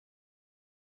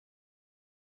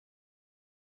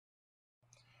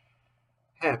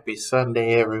Happy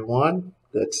Sunday, everyone.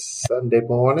 Good Sunday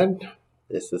morning.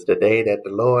 This is the day that the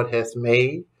Lord has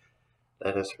made.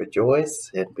 Let us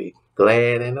rejoice and be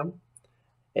glad in Him.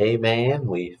 Amen.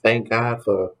 We thank God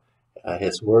for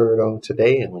His word on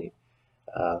today, and we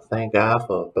thank God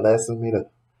for blessing me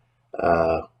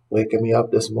to waking me up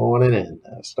this morning and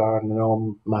starting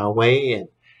on my way.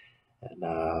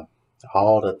 And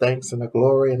all the thanks and the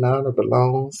glory and honor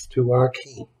belongs to our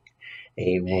King.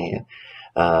 Amen.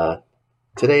 Uh,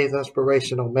 Today's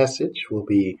inspirational message will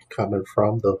be coming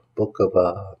from the book of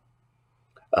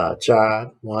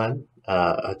John 1,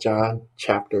 John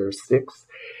chapter 6,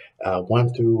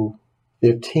 1 through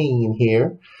 15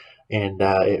 here. And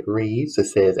it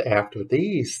says, After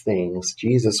these things,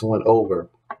 Jesus went over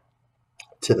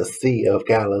to the Sea of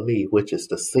Galilee, which is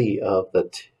the Sea of the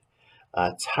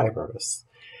Tiberias.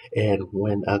 And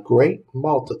when a great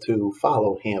multitude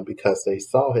followed him because they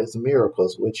saw his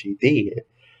miracles, which he did,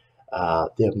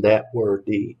 them that were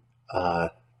uh,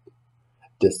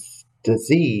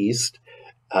 diseased,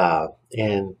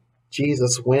 and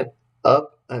Jesus went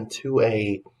up unto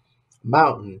a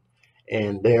mountain,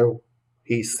 and there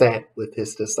he sat with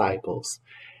his disciples.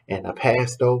 And a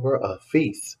Passover, a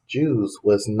feast, Jews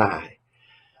was nigh.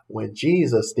 When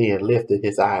Jesus then lifted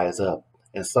his eyes up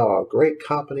and saw a great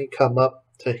company come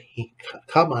unto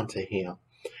him,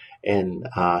 and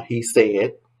he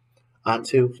said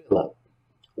unto Philip,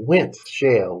 Whence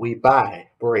shall we buy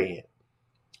bread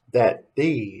that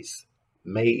these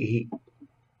may eat?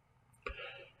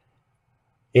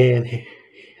 And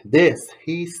this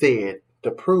he said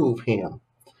to prove him,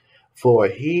 for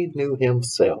he knew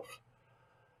himself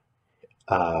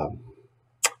um,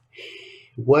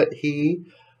 what he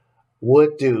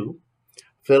would do.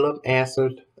 Philip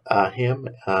answered him,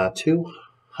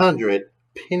 200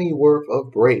 pennyworth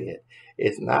of bread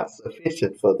is not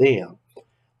sufficient for them,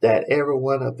 that every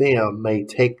one of them may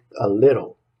take a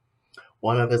little.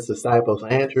 One of his disciples,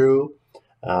 Andrew,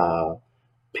 uh,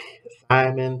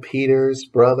 Simon Peter's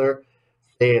brother,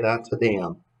 said unto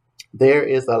them, There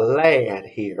is a lad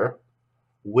here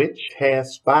which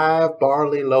has 5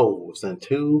 barley loaves and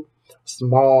 2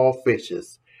 small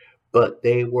fishes, but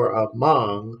they were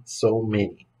among so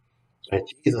many. And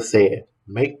Jesus said,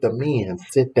 Make the men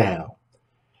sit down.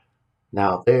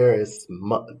 Now there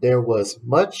was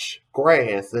much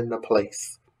grass in the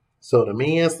place, so the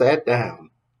men sat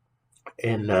down,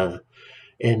 and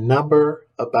in number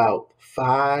about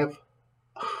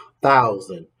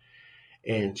 5,000.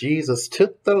 And Jesus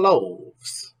took the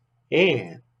loaves,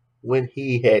 and when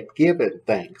he had given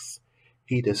thanks,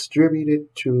 he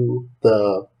distributed to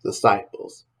the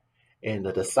disciples, and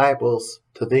the disciples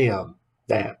to them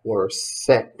that were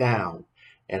set down,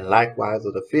 and likewise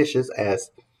of the fishes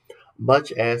as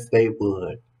much as they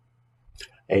would.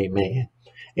 Amen.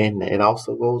 And it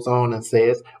also goes on and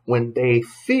says, when they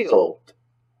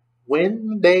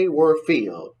were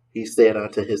filled, he said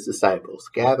unto his disciples,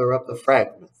 Gather up the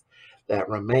fragments that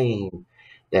remain,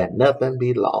 that nothing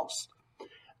be lost.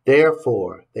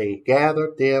 Therefore they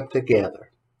gathered them together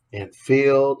and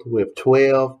filled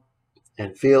 12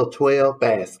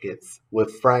 baskets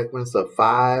with fragments of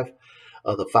 5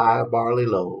 of the 5 barley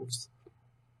loaves,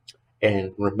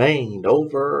 and remained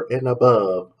over and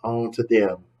above unto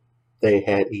them they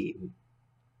had eaten.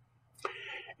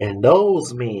 And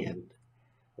those men,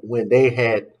 when they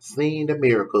had seen the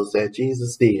miracles that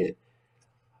Jesus did,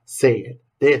 said,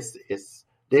 This is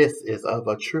of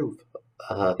a truth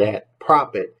that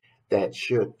prophet that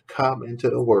should come into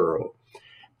the world.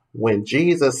 When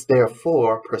Jesus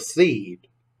therefore perceived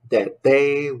that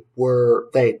they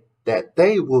would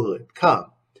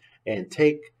come and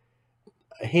take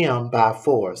him by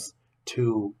force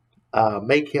to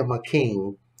make him a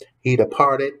king, he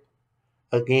departed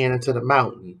again into the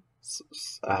mountain,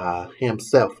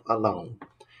 himself alone.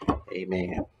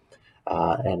 Amen.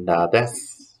 And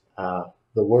that's the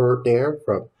word there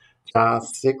from John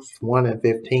 6, 1 and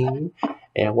 15.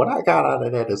 And what I got out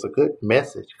of that is a good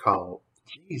message called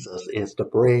Jesus is the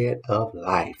bread of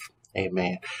life.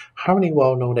 Amen. How many of you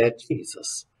all know that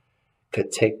Jesus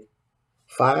could take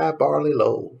 5 barley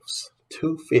loaves,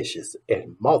 2 fishes,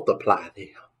 and multiply them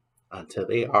until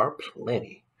they are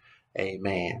plenty?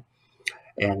 Amen.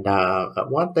 And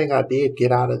one thing I did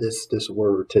get out of this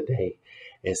word today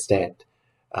is that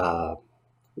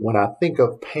when I think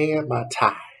of paying my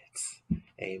tithes,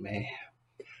 amen.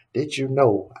 Did you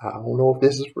know? I don't know if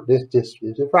this is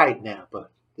right now,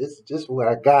 but this is just what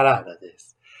I got out of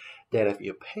this. That if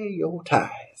you pay your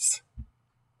tithes,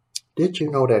 did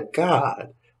you know that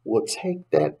God will take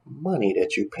that money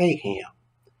that you pay Him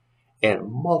and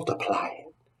multiply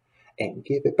it and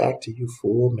give it back to you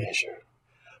full measure?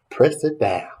 Press it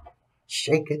down,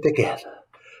 shake it together.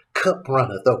 Cup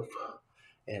runneth over,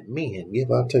 and men give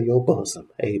unto your bosom.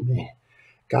 Amen.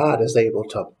 God is able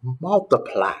to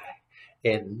multiply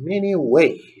in many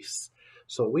ways.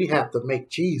 So we have to make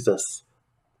Jesus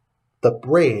the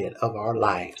bread of our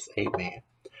lives. Amen.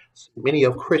 Many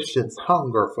of Christians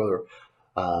hunger for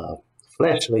uh,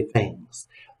 fleshly things,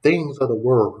 things of the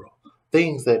world,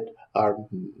 things that are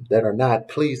not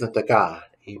pleasing to God.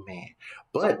 Amen.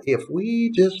 But if we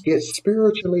just get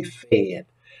spiritually fed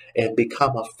and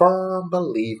become a firm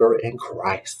believer in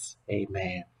Christ,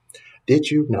 amen. Did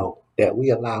you know that we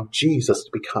allow Jesus to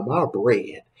become our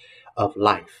bread of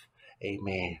life?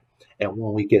 Amen. And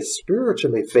when we get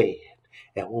spiritually fed,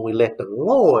 and when we let the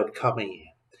Lord come in,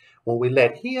 when we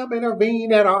let Him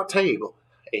intervene at our table,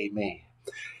 amen.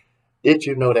 Did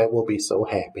you know that we'll be so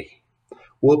happy?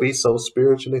 We'll be so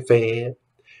spiritually fed.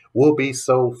 We'll be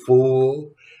so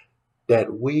full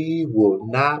that we will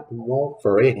not want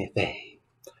for anything.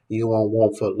 You won't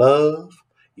want for love.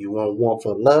 You won't want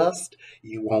for lust.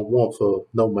 You won't want for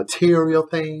no material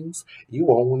things. You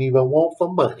won't even want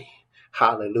for money.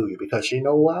 Hallelujah. Because you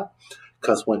know why?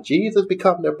 Because when Jesus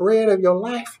becomes the bread of your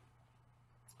life,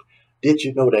 did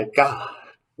you know that God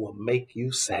will make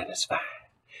you satisfied?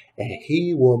 And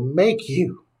He will make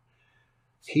you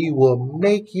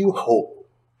whole.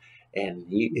 And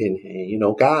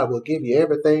God will give you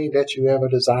everything that you ever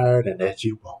desired and that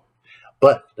you want.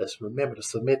 But let's remember to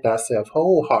submit ourselves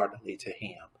wholeheartedly to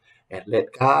Him and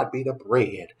let God be the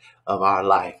bread of our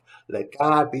life. Let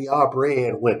God be our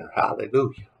breadwinner.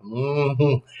 Hallelujah.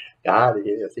 God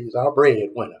is. He's our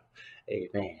breadwinner.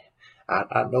 Amen.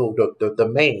 I know the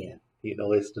man,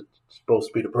 is supposed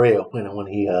to be the breadwinner when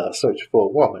he searches for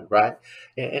a woman, right?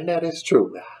 And that is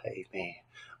true. Amen.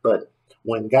 But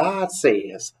when God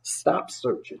says, stop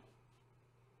searching,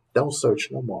 don't search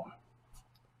no more.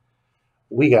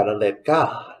 We got to let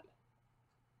God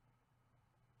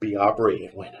be our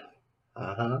breadwinner.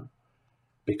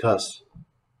 Because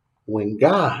when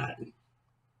God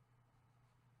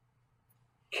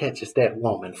catches that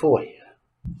woman for you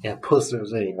and puts her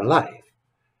in your life,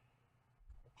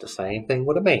 the same thing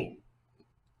with a man,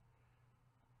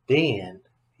 then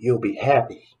you'll be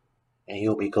happy and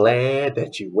you'll be glad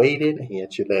that you waited and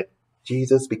that you let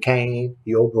Jesus became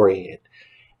your bread.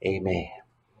 Amen.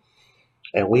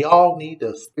 And we all need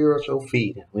the spiritual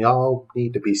feeding. We all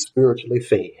need to be spiritually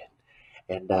fed.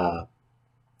 And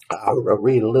I'll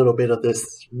read a little bit of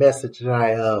this message that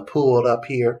I pulled up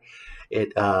here.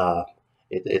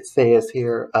 It says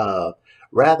here,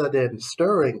 rather than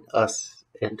stirring us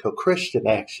into Christian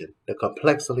action, the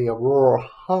complexity of rural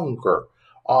hunger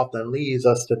often leads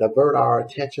us to divert our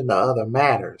attention to other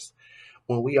matters.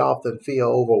 When we often feel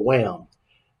overwhelmed,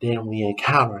 then we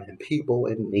encounter people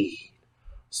in need.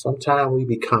 Sometimes we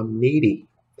become needy.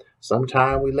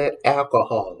 Sometimes we let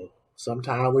alcohol.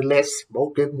 Sometimes we let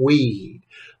smoking weed.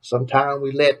 Sometimes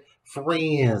we let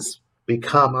friends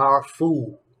become our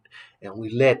food. And we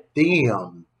let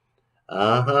them,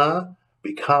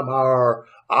 become our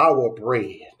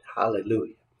bread.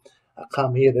 Hallelujah. I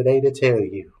come here today to tell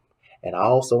you, and I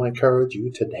also encourage you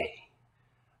today,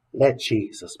 let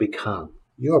Jesus become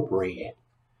your bread.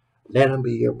 Let Him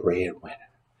be your breadwinner.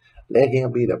 Let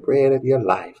Him be the bread of your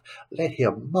life. Let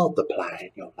Him multiply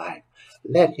in your life.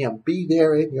 Let Him be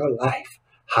there in your life.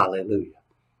 Hallelujah.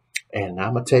 And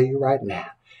I'm going to tell you right now,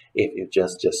 if you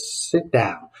just sit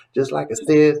down, just like it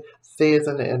says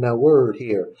in the word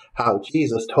here, how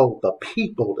Jesus told the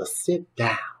people to sit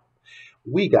down.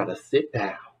 We got to sit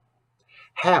down,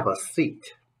 have a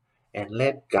seat, and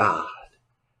let God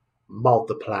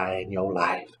multiply in your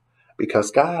life.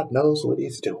 Because God knows what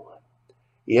He's doing.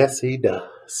 Yes, He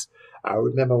does. I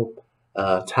remember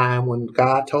a time when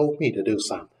God told me to do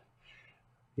something.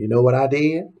 You know what I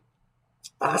did?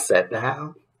 I sat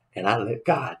down and I let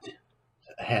God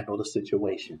handle the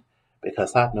situation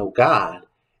because I know God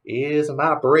is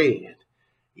my bread.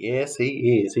 Yes,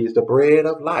 He is. He's the bread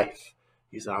of life.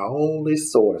 He's our only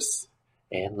source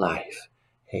in life.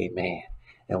 Amen.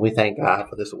 And we thank God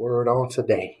for this word on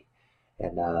today.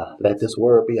 And let this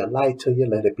word be a light to you.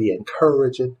 Let it be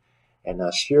encouraging. And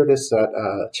share this.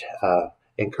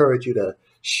 Encourage you to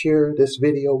share this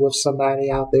video with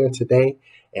somebody out there today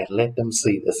and let them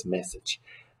see this message.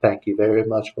 Thank you very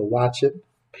much for watching.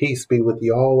 Peace be with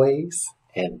you always.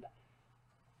 And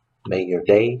may your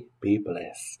day be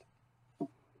blessed.